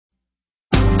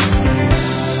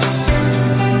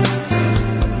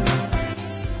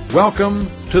Welcome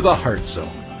to the Heart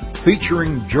Zone,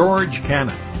 featuring George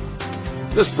Cannon.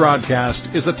 This broadcast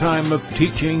is a time of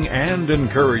teaching and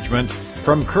encouragement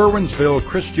from Curwensville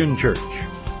Christian Church.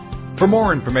 For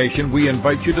more information, we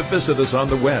invite you to visit us on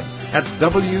the web at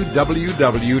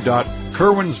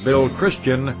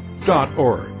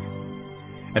www.curwensvillechristian.org.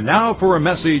 And now for a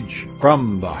message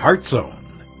from the Heart Zone.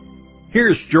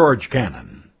 Here's George Cannon.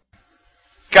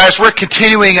 Guys, we're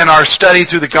continuing in our study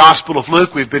through the Gospel of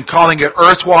Luke. We've been calling it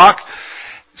Earth Walk,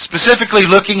 specifically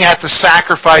looking at the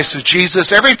sacrifice of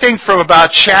Jesus. Everything from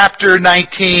about chapter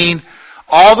 19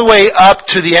 all the way up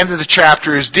to the end of the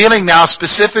chapter is dealing now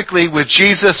specifically with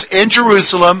Jesus in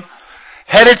Jerusalem,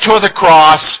 headed toward the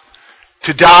cross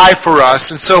to die for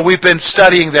us. And so we've been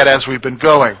studying that as we've been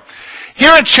going.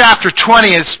 Here in chapter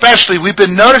 20 especially, we've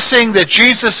been noticing that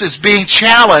Jesus is being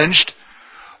challenged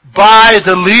by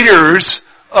the leaders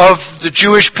of the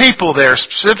Jewish people there,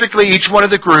 specifically each one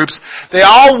of the groups. They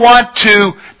all want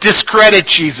to discredit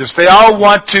Jesus. They all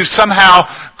want to somehow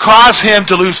cause him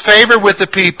to lose favor with the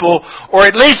people, or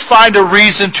at least find a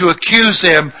reason to accuse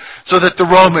him so that the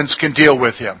Romans can deal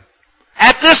with him.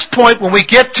 At this point, when we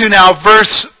get to now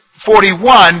verse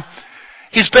 41,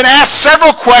 he's been asked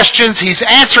several questions. He's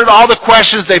answered all the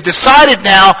questions. They've decided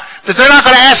now that they're not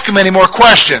going to ask him any more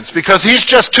questions because he's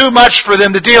just too much for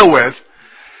them to deal with.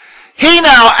 He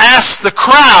now asks the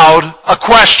crowd a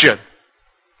question.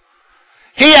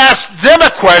 He asks them a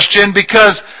question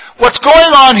because what's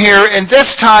going on here in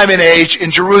this time and age in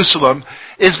Jerusalem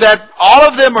is that all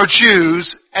of them are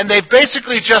Jews, and they've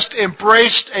basically just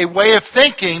embraced a way of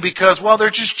thinking because, well,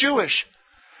 they're just Jewish.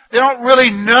 They don't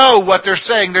really know what they're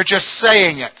saying. They're just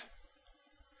saying it.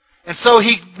 And so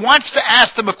he wants to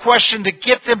ask them a question to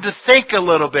get them to think a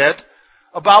little bit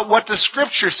about what the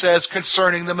Scripture says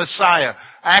concerning the Messiah,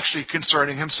 actually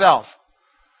concerning himself.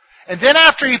 And then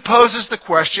after he poses the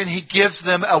question, he gives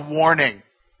them a warning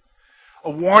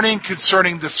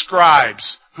concerning the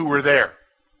scribes who were there.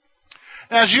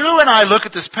 Now, as you and I look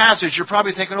at this passage, you're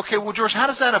probably thinking, okay, well, George, how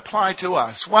does that apply to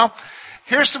us? Well,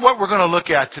 here's what we're going to look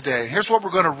at today. Here's what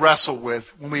we're going to wrestle with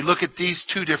when we look at these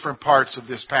two different parts of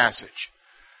this passage.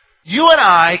 You and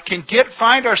I can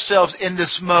find ourselves in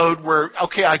this mode where,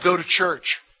 okay, I go to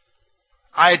church.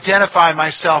 I identify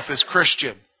myself as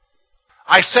Christian.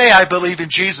 I say I believe in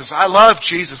Jesus. I love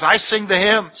Jesus. I sing the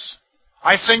hymns.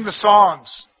 I sing the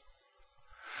songs.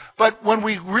 But when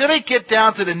we really get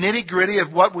down to the nitty-gritty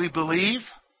of what we believe,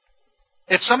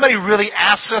 if somebody really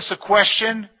asks us a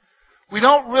question, we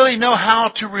don't really know how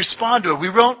to respond to it.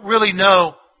 We don't really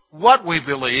know what we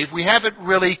believe. We haven't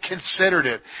really considered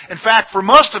it. In fact, for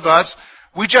most of us,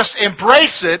 we just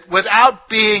embrace it without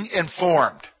being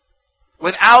informed,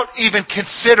 without even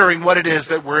considering what it is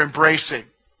that we're embracing.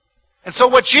 And so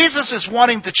what Jesus is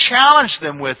wanting to challenge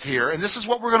them with here, and this is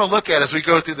what we're going to look at as we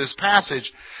go through this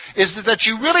passage, is that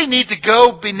you really need to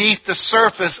go beneath the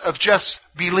surface of just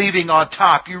believing on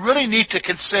top. You really need to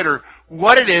consider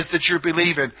what it is that you're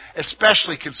believing,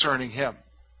 especially concerning him.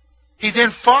 He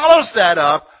then follows that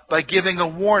up by giving a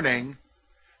warning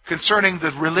concerning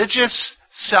the religious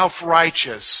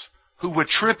self-righteous who would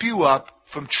trip you up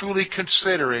from truly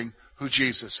considering who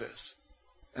Jesus is.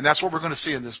 And that's what we're going to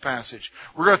see in this passage.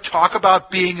 We're going to talk about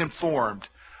being informed,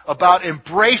 about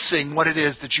embracing what it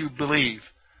is that you believe,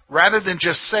 rather than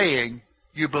just saying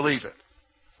you believe it.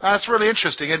 Now, that's really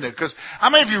interesting, isn't it? Because how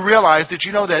many of you realize, did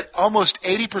you know that almost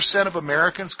 80% of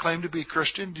Americans claim to be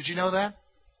Christian? Did you know that?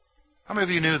 How many of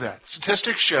you knew that?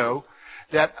 Statistics show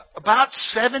that about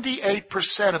 78%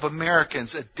 of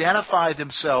Americans identify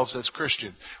themselves as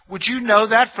Christians. Would you know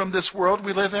that from this world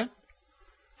we live in?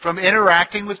 From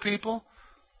interacting with people?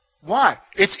 Why?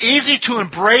 It's easy to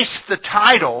embrace the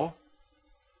title,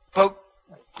 but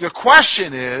the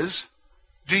question is,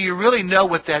 do you really know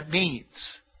what that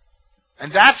means?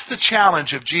 And that's the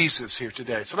challenge of Jesus here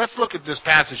today. So let's look at this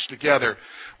passage together.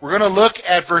 We're going to look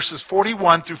at verses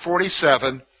 41 through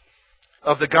 47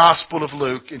 of the Gospel of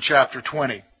Luke in chapter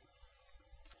 20.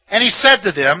 And he said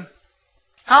to them,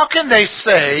 "How can they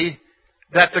say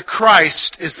that the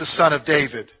Christ is the son of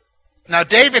David? Now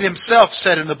David himself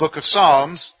said in the book of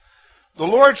Psalms, 'The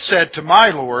Lord said to my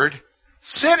Lord,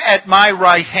 sit at my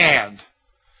right hand,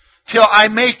 till I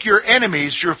make your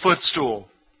enemies your footstool.'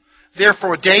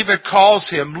 Therefore David calls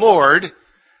him Lord.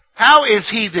 How is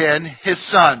he then his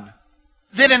son?"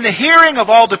 Then in the hearing of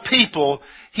all the people,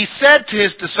 he said to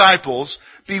his disciples,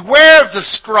 "Beware of the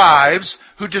scribes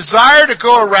who desire to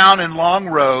go around in long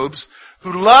robes,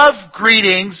 who love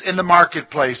greetings in the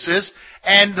marketplaces,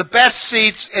 and the best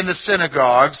seats in the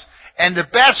synagogues, and the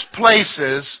best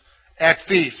places at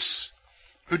feasts,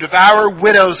 who devour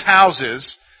widows'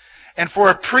 houses, and for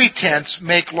a pretense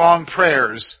make long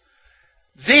prayers.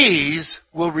 these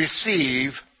will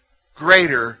receive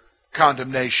greater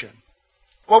condemnation.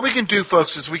 What we can do,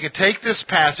 folks, is we can take this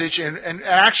passage and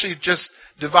actually just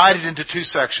divide it into two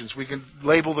sections. We can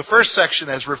label the first section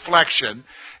as reflection.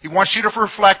 He wants you to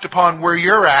reflect upon where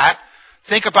you're at,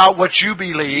 think about what you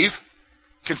believe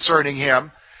concerning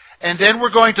Him, and then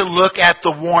we're going to look at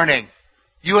the warning.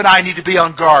 You and I need to be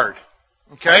on guard.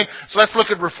 Okay? So let's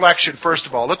look at reflection first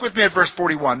of all. Look with me at verse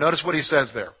 41. Notice what he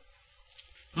says there.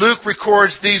 Luke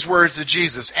records these words of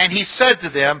Jesus. And He said to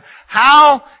them,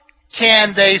 how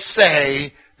can they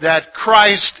say that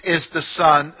Christ is the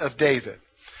Son of David?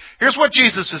 Here's what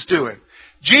Jesus is doing.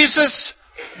 Jesus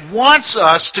wants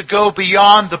us to go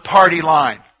beyond the party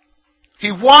line.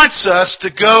 He wants us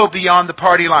to go beyond the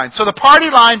party line. So the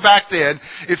party line back then,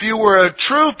 if you were a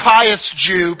true pious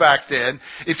Jew back then,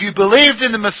 if you believed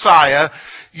in the Messiah,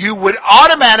 you would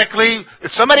automatically,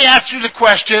 if somebody asked you the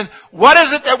question, what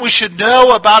is it that we should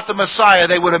know about the Messiah?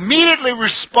 They would immediately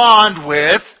respond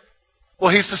with, well,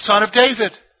 He's the Son of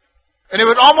David. And it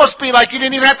would almost be like you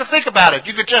didn't even have to think about it.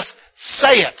 You could just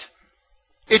say it.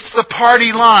 It's the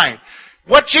party line.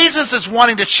 What Jesus is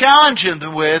wanting to challenge him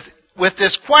with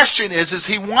this question is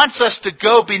He wants us to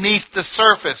go beneath the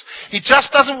surface. He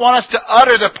just doesn't want us to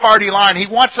utter the party line. He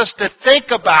wants us to think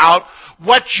about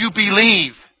what you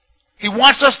believe. He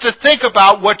wants us to think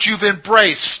about what you've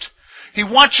embraced. He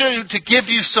wants you to give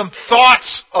you some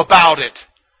thoughts about it.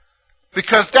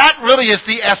 Because that really is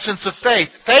the essence of faith.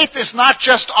 Faith is not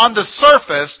just on the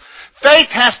surface. Faith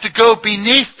has to go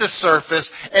beneath the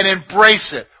surface and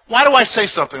embrace it. Why do I say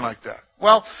something like that?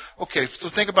 Well, okay, so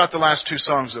think about the last two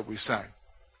songs that we sang.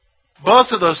 Both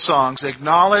of those songs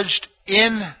acknowledged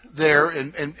in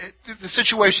the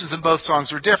situations in both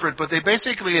songs were different, but they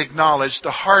basically acknowledged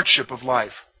the hardship of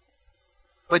life,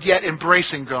 but yet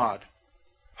embracing God.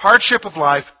 Hardship of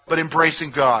life, but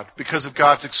embracing God because of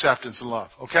God's acceptance and love.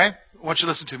 Okay? I want you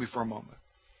to listen to me for a moment.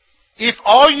 If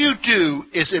all you do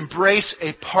is embrace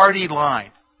a party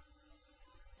line,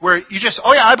 where you just,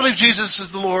 oh yeah, I believe Jesus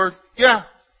is the Lord. Yeah.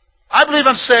 I believe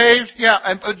I'm saved. Yeah.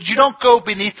 But you don't go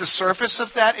beneath the surface of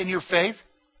that in your faith.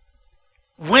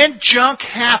 When junk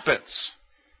happens,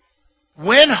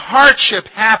 when hardship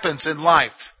happens in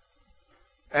life,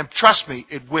 and trust me,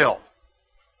 it will.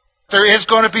 There is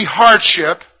going to be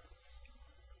hardship.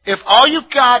 If all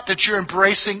you've got that you're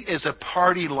embracing is a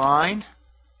party line,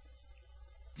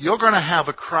 you're going to have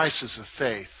a crisis of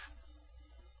faith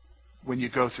when you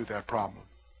go through that problem.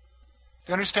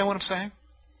 Do you understand what I'm saying?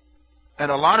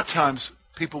 And a lot of times,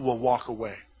 people will walk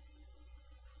away.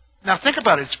 Now think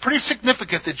about it. It's pretty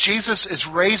significant that Jesus is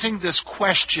raising this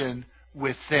question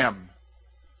with them.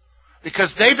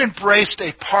 Because they've embraced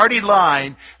a party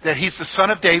line that He's the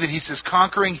Son of David, He's this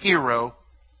conquering hero,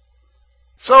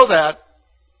 so that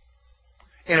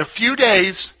in a few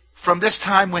days from this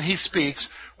time when He speaks,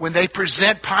 when they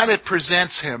Pilate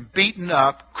presents Him, beaten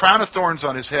up, crown of thorns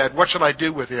on His head, what shall I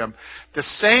do with Him? The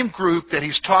same group that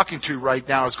He's talking to right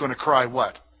now is going to cry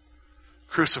what?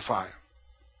 Crucify Him.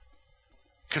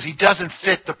 Because He doesn't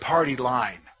fit the party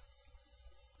line.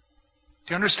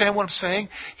 Do you understand what I'm saying?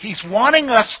 He's wanting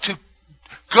us to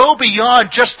go beyond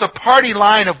just the party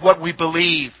line of what we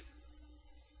believe.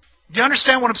 Do you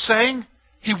understand what I'm saying?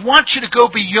 He wants you to go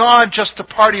beyond just the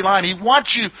party line. He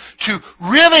wants you to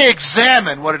really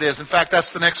examine what it is. In fact,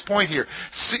 that's the next point here.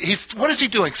 What is He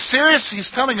doing?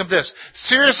 He's telling them this.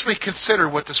 Seriously consider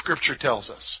what the Scripture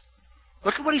tells us.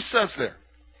 Look at what He says there.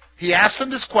 He asks them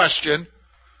this question,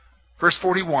 verse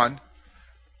 41.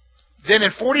 Then in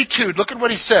 42, look at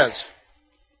what He says.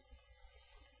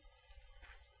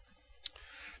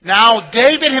 Now,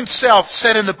 David himself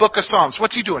said in the book of Psalms,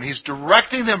 what's he doing? He's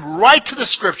directing them right to the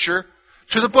Scripture,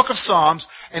 to the book of Psalms,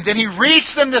 and then he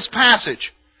reads them this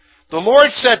passage. The Lord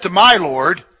said to my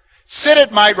Lord, sit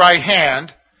at my right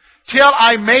hand, till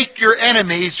I make your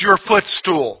enemies your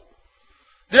footstool.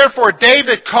 Therefore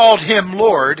David called Him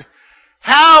Lord.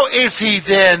 How is He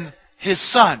then His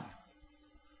son?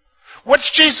 What's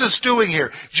Jesus doing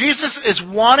here? Jesus is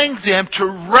wanting them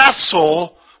to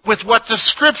wrestle with what the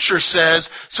Scripture says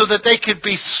so that they could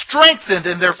be strengthened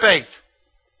in their faith.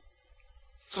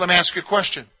 So let me ask you a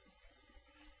question.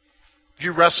 Have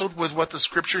you wrestled with what the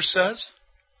Scripture says?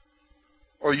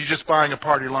 Or are you just buying a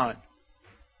party line?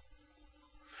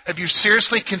 Have you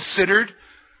seriously considered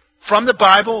from the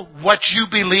Bible what you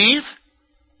believe?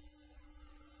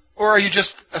 Or are you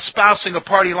just espousing a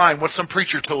party line, what some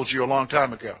preacher told you a long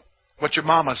time ago? What your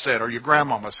mama said or your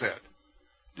grandmama said?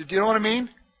 Do you know what I mean?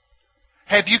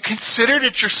 Have you considered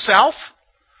it yourself?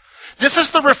 This is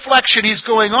the reflection he's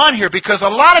going on here, because a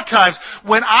lot of times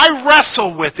when I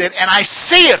wrestle with it and I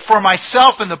see it for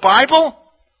myself in the Bible,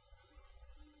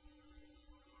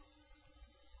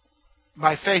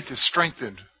 my faith is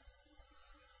strengthened.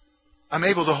 I'm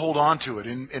able to hold on to it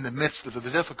in the midst of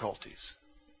the difficulties.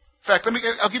 In fact,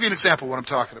 I'll give you an example of what I'm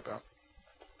talking about.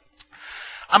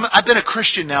 I've been a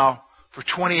Christian now for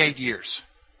 28 years.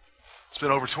 It's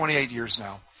been over 28 years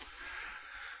now.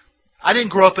 I didn't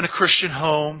grow up in a Christian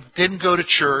home, didn't go to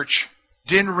church,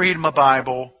 didn't read my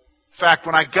Bible. In fact,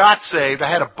 when I got saved,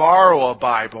 I had to borrow a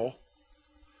Bible.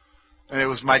 And it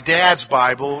was my dad's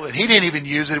Bible, and he didn't even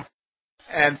use it.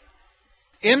 And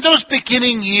in those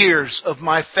beginning years of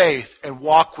my faith and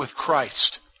walk with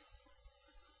Christ,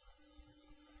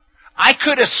 I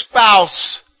could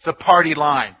espouse the party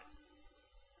line.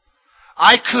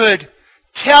 I could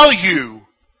tell you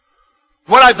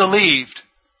what I believed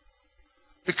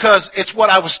because it's what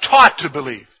I was taught to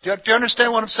believe. Do you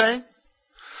understand what I'm saying?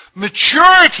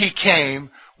 Maturity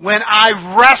came when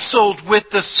I wrestled with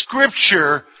the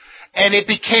Scripture and it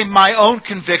became my own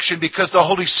conviction because the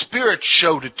Holy Spirit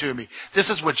showed it to me. This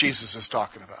is what Jesus is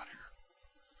talking about here.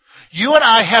 You and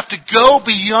I have to go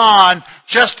beyond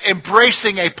just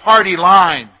embracing a party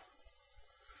line.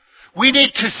 We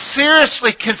need to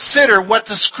seriously consider what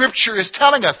the Scripture is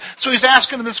telling us. So he's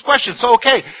asking him this question. So,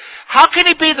 okay, how can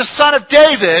he be the son of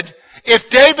David if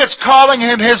David's calling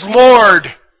him his Lord?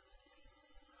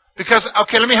 Because,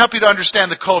 okay, let me help you to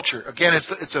understand the culture. Again,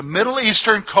 it's a Middle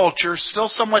Eastern culture, still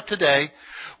somewhat today,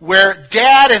 where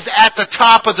dad is at the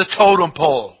top of the totem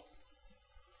pole.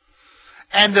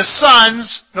 And the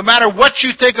sons, no matter what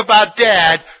you think about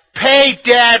dad, pay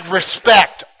dad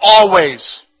respect,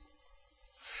 always.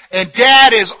 And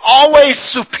dad is always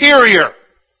superior.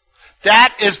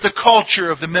 That is the culture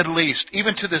of the Middle East,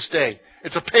 even to this day.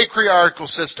 It's a patriarchal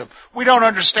system. We don't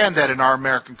understand that in our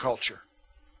American culture.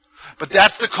 But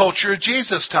that's the culture of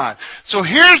Jesus' time. So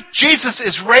here Jesus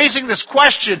is raising this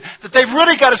question that they've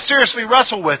really got to seriously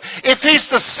wrestle with. If he's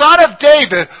the son of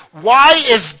David, why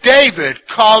is David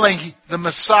calling the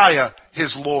Messiah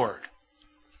his Lord?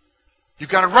 You've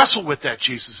got to wrestle with that,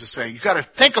 Jesus is saying. You've got to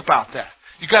think about that.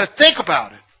 You've got to think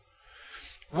about it.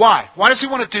 Why? Why does he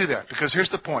want to do that? Because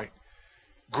here's the point.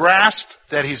 Grasp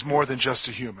that he's more than just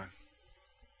a human.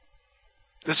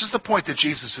 This is the point that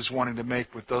Jesus is wanting to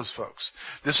make with those folks.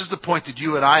 This is the point that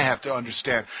you and I have to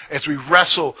understand as we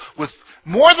wrestle with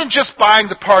more than just buying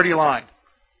the party line.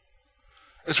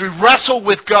 As we wrestle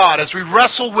with God, as we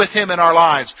wrestle with Him in our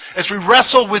lives, as we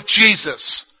wrestle with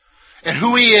Jesus and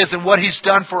who He is and what He's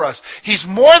done for us. He's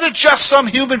more than just some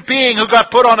human being who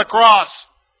got put on a cross.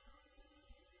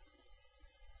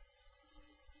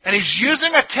 And He's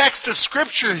using a text of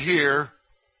Scripture here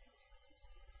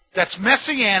that's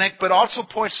messianic, but also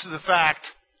points to the fact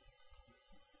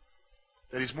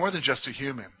that He's more than just a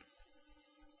human.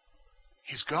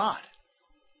 He's God.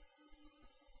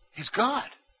 He's God.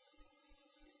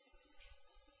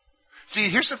 See,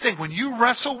 here's the thing. When you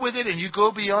wrestle with it and you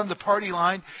go beyond the party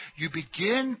line, you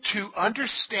begin to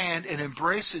understand and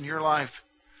embrace in your life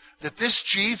that this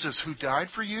Jesus who died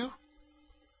for you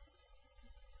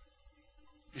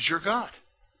is your God.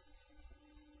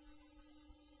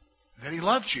 That He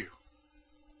loved you.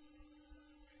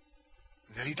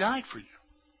 That He died for you.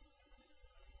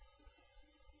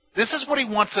 This is what He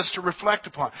wants us to reflect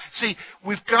upon. See,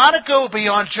 we've got to go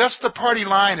beyond just the party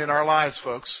line in our lives,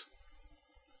 folks.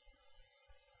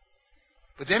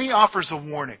 But then He offers a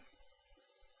warning.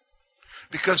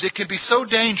 Because it can be so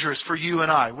dangerous for you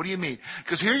and I. What do you mean?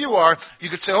 Because here you are, you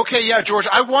could say, okay, yeah, George,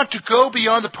 I want to go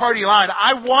beyond the party line.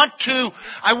 I want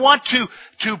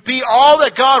to be all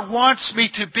that God wants me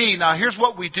to be. Now, here's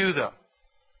what we do, though.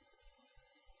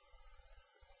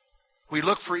 We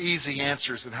look for easy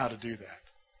answers on how to do that.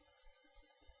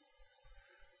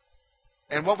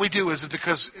 And what we do is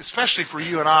because, especially for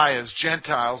you and I as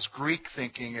Gentiles, Greek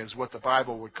thinking is what the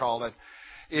Bible would call it,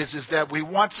 is that we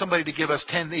want somebody to give us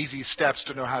 10 easy steps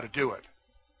to know how to do it.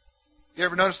 You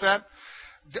ever notice that?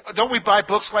 Don't we buy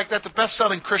books like that? The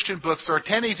best-selling Christian books are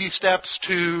 10 easy steps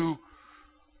to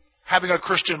having a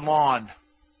Christian lawn.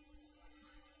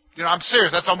 You know, I'm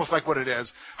serious. That's almost like what it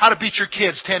is. How to beat your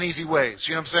kids 10 easy ways.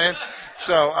 You know what I'm saying?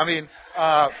 So, I mean,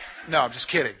 no, I'm just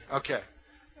kidding. Okay.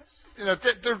 You know,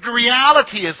 the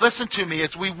reality is, listen to me,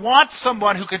 is we want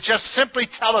someone who can just simply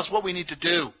tell us what we need to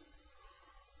do.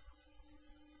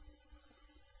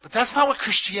 But that's not what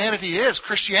Christianity is.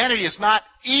 Christianity is not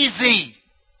easy.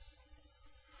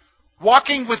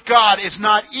 Walking with God is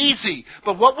not easy.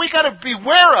 But what we got to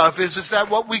beware of is that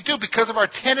what we do, because of our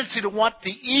tendency to want the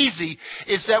easy,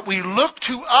 is that we look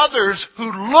to others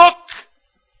who look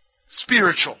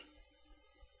spiritual.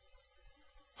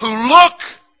 Who look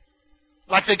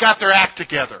like they got their act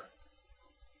together.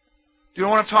 Do you know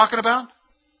what I'm talking about?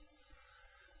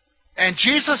 And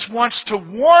Jesus wants to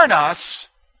warn us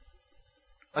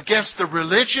against the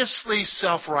religiously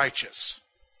self-righteous.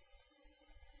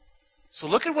 So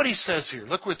look at what he says here.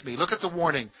 Look with me. Look at the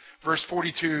warning, verse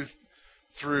 45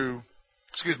 through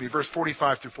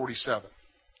 47.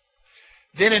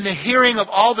 Then in the hearing of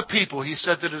all the people, he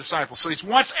said to the disciples. So he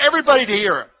wants everybody to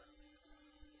hear him.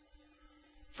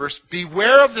 First,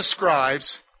 beware of the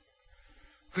scribes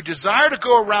who desire to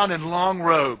go around in long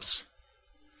robes,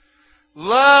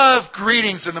 love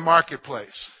greetings in the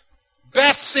marketplace,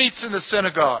 best seats in the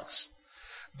synagogues,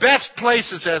 best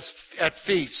places at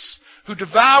feasts, who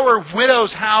devour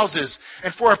widows' houses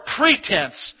and for a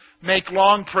pretense make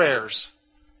long prayers.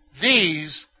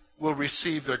 These will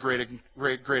receive their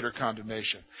greater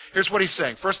condemnation. Here's what he's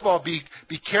saying. First of all, be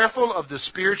careful of the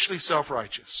spiritually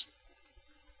self-righteous.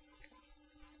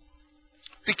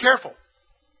 Be careful.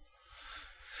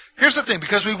 Here's the thing,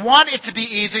 because we want it to be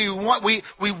easy,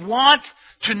 we want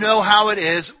to know how it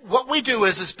is. What we do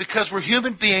is because we're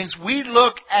human beings, we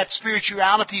look at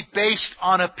spirituality based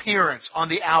on appearance, on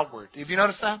the outward. Have you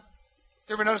noticed that?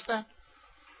 You ever noticed that?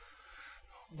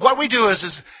 What we do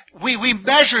is we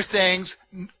measure things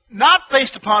not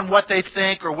based upon what they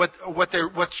think or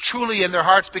what's truly in their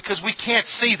hearts, because we can't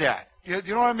see that.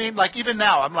 You know what I mean? Like even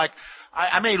now, I'm like,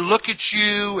 I may look at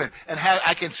you and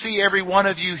I can see every one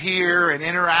of you here and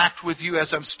interact with you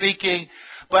as I'm speaking,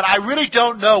 but I really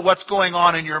don't know what's going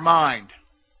on in your mind.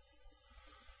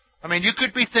 I mean, you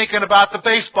could be thinking about the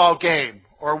baseball game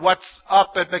or what's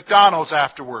up at McDonald's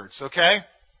afterwards, okay?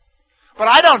 But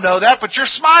I don't know that, but you're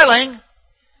smiling.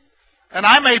 And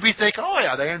I may be thinking, oh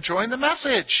yeah, they're enjoying the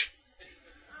message.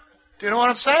 Do you know what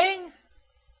I'm saying?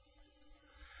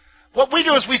 What we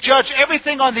do is we judge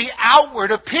everything on the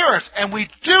outward appearance, and we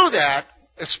do that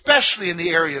especially in the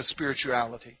area of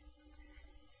spirituality.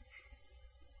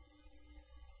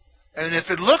 And if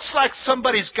it looks like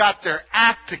somebody's got their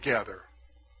act together,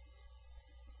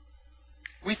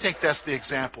 we think that's the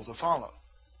example to follow.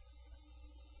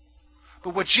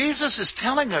 But what Jesus is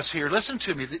telling us here, listen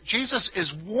to me, that Jesus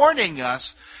is warning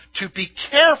us to be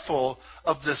careful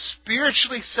of the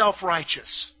spiritually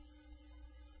self-righteous.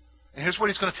 And here's what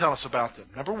he's going to tell us about them.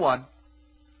 Number one,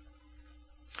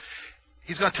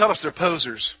 he's going to tell us they're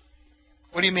posers.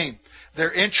 What do you mean?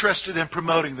 They're interested in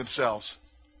promoting themselves.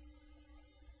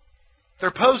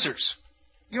 They're posers.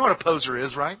 You know what a poser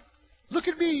is, right? Look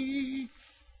at me.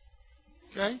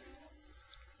 Okay?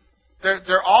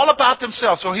 They're all about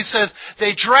themselves. So he says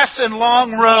they dress in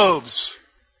long robes.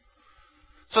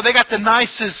 So they got the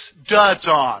nicest duds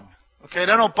on. Okay, they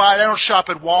don't shop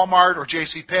at Walmart or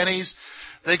JCPenney's.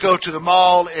 They go to the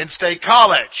mall in State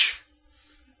College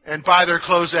and buy their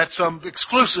clothes at some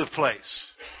exclusive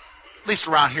place. At least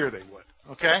around here they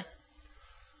would. Okay?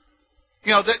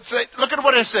 You know, look at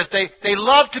what it says. They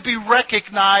love to be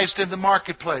recognized in the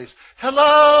marketplace.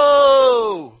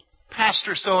 Hello,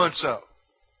 Pastor so-and-so.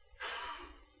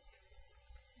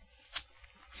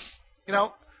 You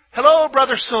know, hello,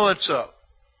 brother so-and-so.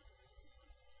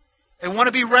 They want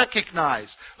to be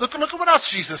recognized. Look at what else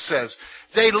Jesus says.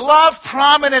 They love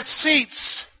prominent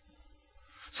seats.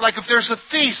 It's like if there's a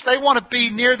feast, they want to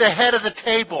be near the head of the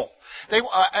table.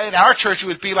 In our church, it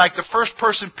would be like the first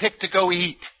person picked to go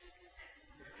eat.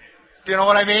 Do you know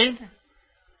what I mean?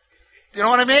 Do you know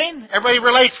what I mean? Everybody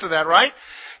relates to that, right?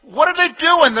 What are they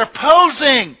doing? They're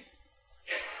posing.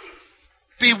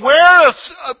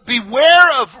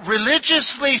 Beware of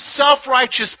religiously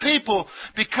self-righteous people,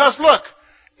 because look,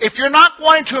 if you're not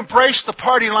wanting to embrace the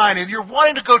party line and you're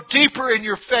wanting to go deeper in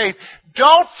your faith,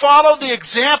 don't follow the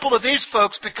example of these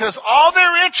folks, because all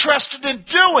they're interested in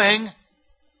doing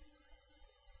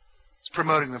is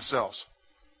promoting themselves.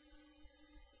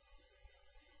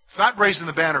 It's not raising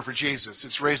the banner for Jesus,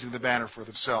 it's raising the banner for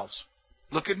themselves.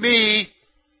 Look at me.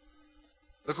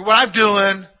 Look at what I'm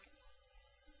doing.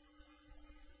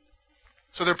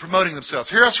 So they're promoting themselves.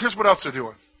 Here's what else they're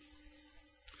doing.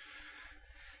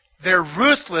 They're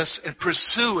ruthless in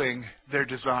pursuing their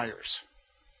desires.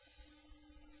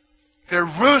 They're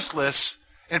ruthless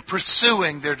in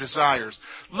pursuing their desires.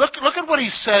 Look at what he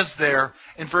says there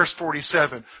in verse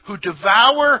 47. Who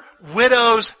devour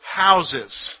widows'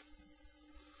 houses.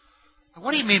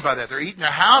 What do you mean by that? They're eating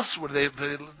their house? What are they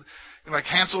like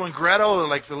Hansel and Gretel, or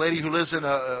like the lady who lives in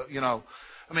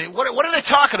I mean, what are they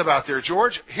talking about there,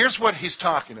 George? Here's what he's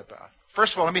talking about.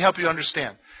 First of all, let me help you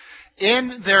understand.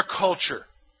 In their culture,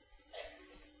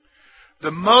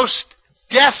 the most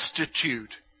destitute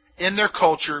in their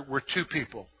culture were two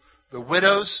people, the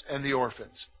widows and the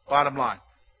orphans. Bottom line.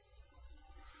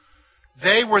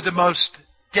 They were the most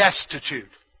destitute.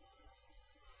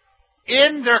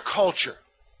 In their culture,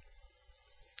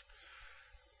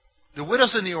 the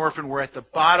widows and the orphan were at the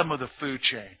bottom of the food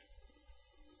chain.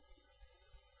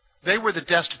 They were the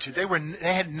destitute.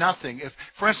 They had nothing.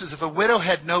 For instance, if a widow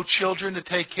had no children to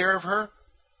take care of her,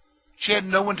 she had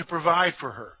no one to provide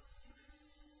for her.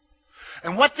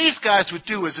 And what these guys would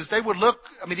do is they would look,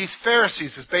 these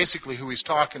Pharisees is basically who he's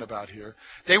talking about here.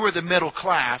 They were the middle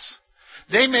class.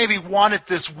 They maybe wanted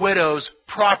this widow's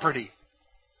property,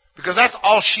 because that's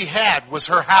all she had was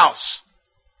her house.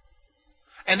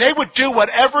 And they would do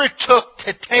whatever it took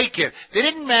to take it. It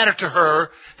didn't matter to her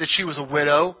that she was a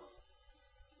widow.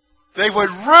 They would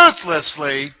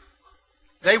ruthlessly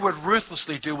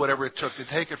do whatever it took to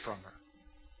take it from her.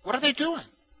 What are they doing?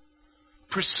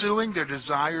 Pursuing their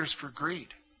desires for greed.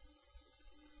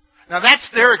 Now that's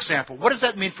their example. What does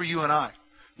that mean for you and I?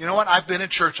 You know what? I've been in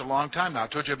church a long time now. I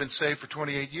told you I've been saved for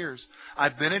 28 years.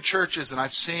 I've been in churches and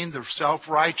I've seen the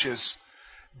self-righteous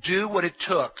do what it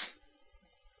took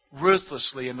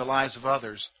ruthlessly in the lives of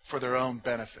others for their own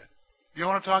benefit. You know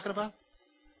what I'm talking about?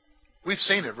 We've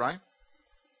seen it, right?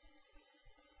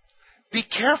 Be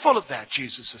careful of that,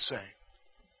 Jesus is saying.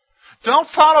 Don't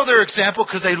follow their example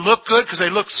because they look good, because they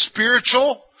look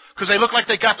spiritual, because they look like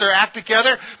they got their act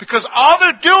together, because all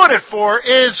they're doing it for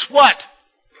is what?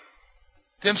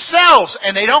 Themselves.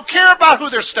 And they don't care about who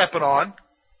they're stepping on.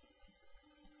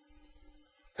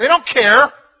 They don't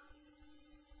care.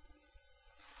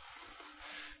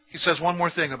 He says one more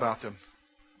thing about them.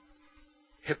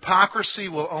 Hypocrisy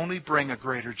will only bring a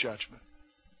greater judgment.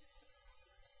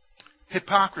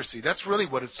 Hypocrisy. That's really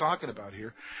what it's talking about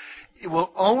here. It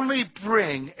will only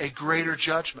bring a greater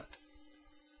judgment.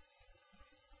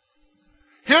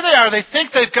 Here they are. They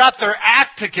think they've got their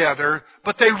act together,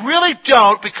 but they really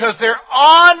don't, because they're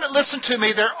on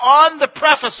the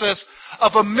precipice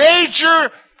of a major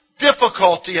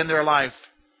difficulty in their life.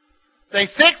 They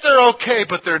think they're okay,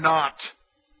 but they're not.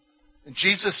 And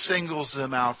Jesus singles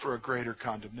them out for a greater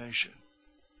condemnation.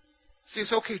 See,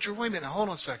 it's okay, Drew, wait a minute, hold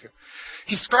on a second.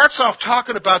 He starts off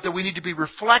talking about that we need to be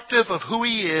reflective of who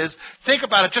He is. Think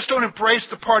about it, just don't embrace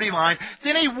the party line.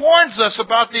 Then He warns us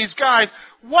about these guys.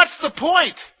 What's the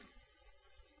point?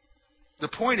 The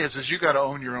point is you got to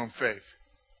own your own faith.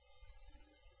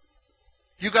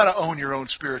 You got to own your own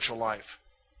spiritual life.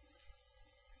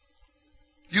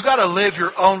 You got to live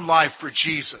your own life for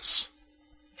Jesus.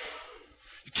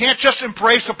 You can't just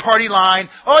embrace a party line,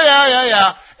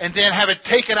 and then have it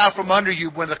taken out from under you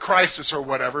when the crisis or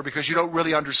whatever, because you don't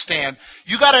really understand.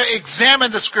 You got to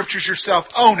examine the Scriptures yourself,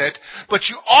 own it, but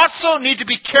you also need to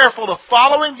be careful of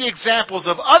following the examples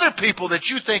of other people that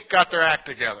you think got their act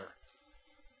together.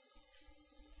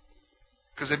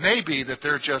 Because it may be that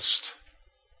they're just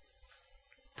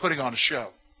putting on a show.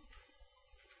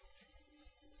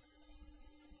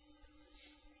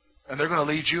 And they're going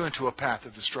to lead you into a path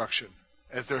of destruction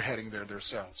as they're heading there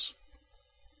themselves.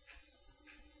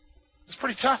 It's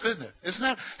pretty tough, isn't it? Isn't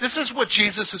that? This is what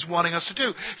Jesus is wanting us to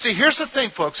do. See, here's the thing,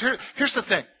 folks. Here's the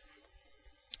thing.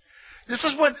 This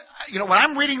is what, when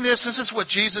I'm reading this is what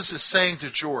Jesus is saying to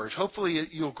George. Hopefully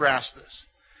you'll grasp this.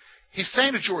 He's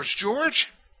saying to George,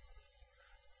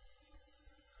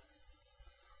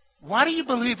 why do you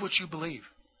believe what you believe?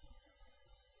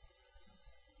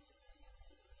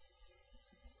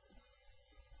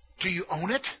 Do you own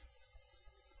it?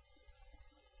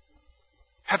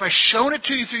 Have I shown it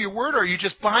to you through your word, or are you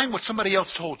just buying what somebody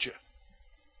else told you?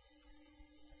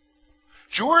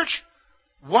 George,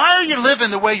 why are you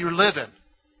living the way you're living?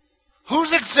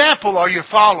 Whose example are you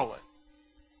following?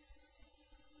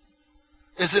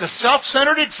 Is it a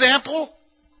self-centered example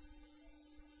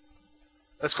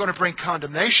that's going to bring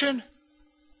condemnation?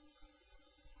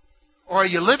 Or are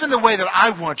you living the way that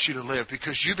I want you to live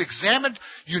because you've examined,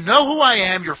 you know who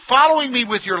I am, you're following me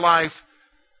with your life?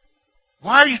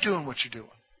 Why are you doing what you're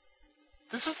doing?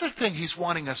 This is the thing He's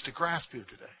wanting us to grasp here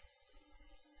today.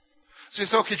 So you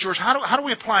say, okay, George, how do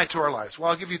we apply it to our lives? Well,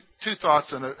 I'll give you two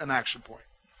thoughts and an action point.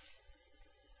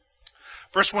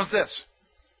 First one's this.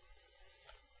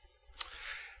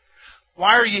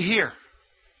 Why are you here?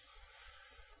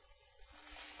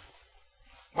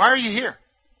 Why are you here?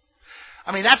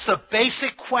 That's the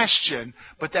basic question,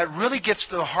 but that really gets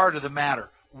to the heart of the matter.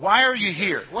 Why are you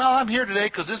here? Well, I'm here today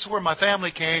because this is where my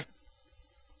family came.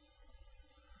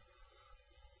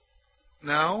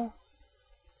 No.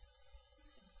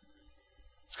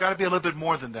 It's got to be a little bit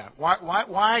more than that.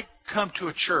 Why come to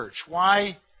a church?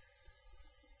 Why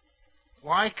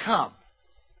come?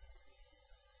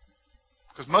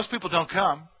 Because most people don't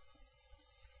come.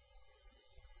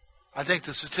 I think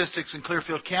the statistics in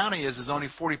Clearfield County is only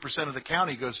 40% of the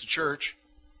county goes to church.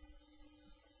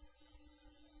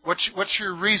 What's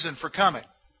your reason for coming?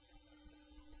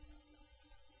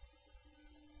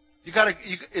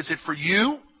 Is it for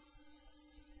you?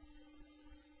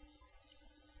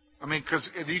 I mean, because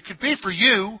it could be for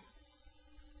you.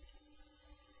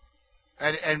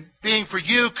 And being for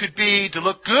you could be to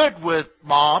look good with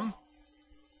mom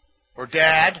or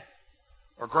dad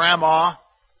or grandma.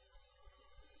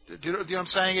 Do you know what I'm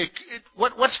saying?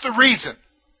 What's the reason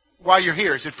why you're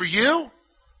here? Is it for you?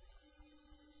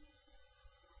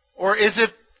 Or is it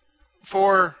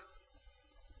for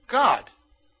God?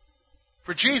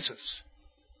 For Jesus?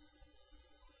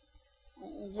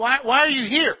 Why are you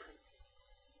here?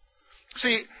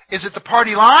 See, is it the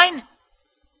party line?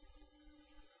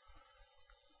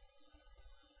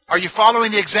 Are you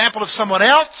following the example of someone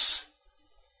else?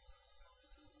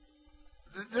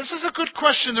 This is a good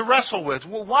question to wrestle with.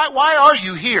 Well, why are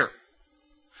you here?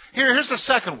 Here's the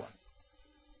second one.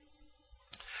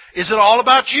 Is it all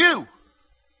about you?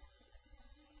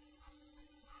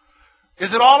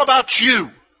 Is it all about you?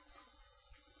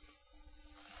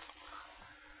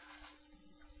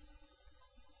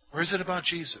 Or is it about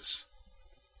Jesus?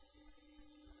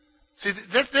 See,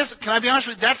 this, can I be honest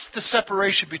with you? That's the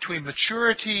separation between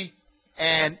maturity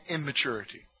and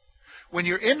immaturity. When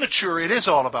you're immature, it is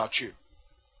all about you.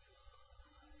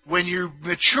 When you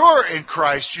mature in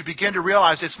Christ, you begin to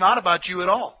realize it's not about you at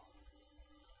all.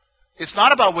 It's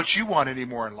not about what you want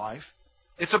anymore in life.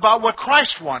 It's about what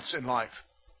Christ wants in life.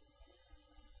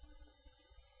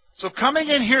 So coming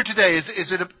in here today,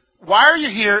 why are you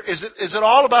here? Is it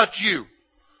all about you?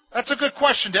 That's a good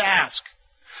question to ask.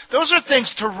 Those are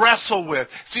things to wrestle with.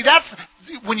 See,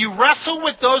 when you wrestle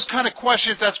with those kind of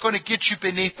questions, that's going to get you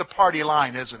beneath the party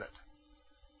line, isn't it?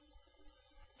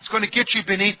 It's going to get you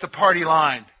beneath the party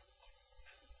line.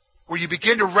 Where you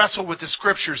begin to wrestle with the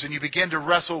Scriptures and you begin to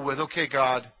wrestle with, okay,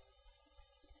 God,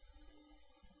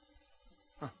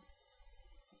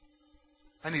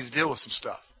 I need to deal with some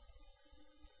stuff.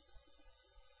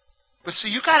 But see,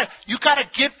 you gotta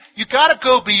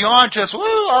go beyond just,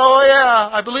 oh yeah,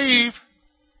 I believe.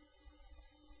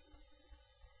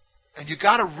 And you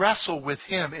got to wrestle with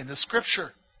Him in the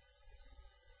Scripture.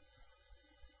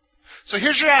 So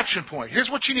here's your action point. Here's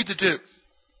what you need to do.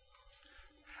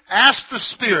 Ask the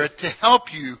Spirit to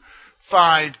help you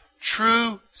find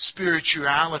true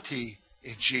spirituality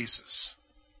in Jesus.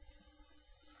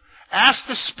 Ask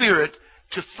the Spirit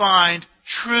to find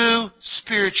true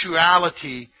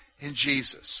spirituality in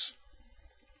Jesus.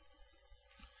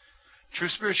 True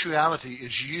spirituality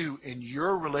is you in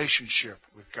your relationship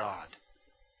with God,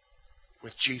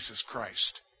 with Jesus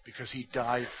Christ, because He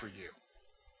died for you.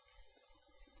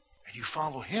 And you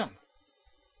follow Him.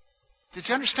 Did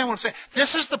you understand what I'm saying?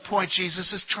 This is the point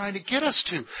Jesus is trying to get us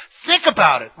to. Think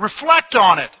about it. Reflect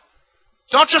on it.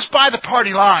 Don't just buy the party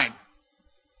line.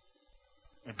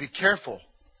 And be careful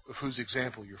of whose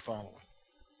example you're following.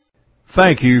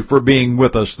 Thank you for being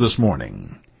with us this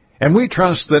morning. And we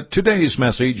trust that today's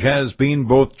message has been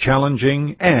both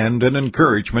challenging and an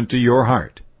encouragement to your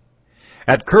heart.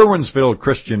 At Curwensville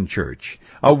Christian Church,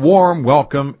 a warm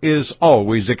welcome is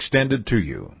always extended to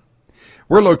you.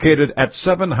 We're located at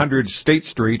 700 State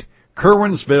Street,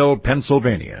 Curwensville,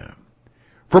 Pennsylvania.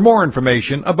 For more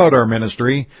information about our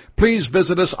ministry, please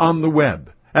visit us on the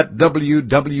web at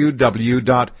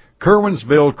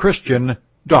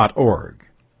www.curwensvillechristian.org.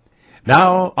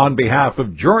 Now, on behalf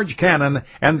of George Cannon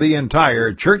and the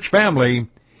entire church family,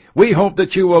 we hope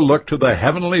that you will look to the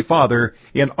Heavenly Father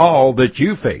in all that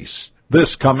you face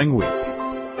this coming week.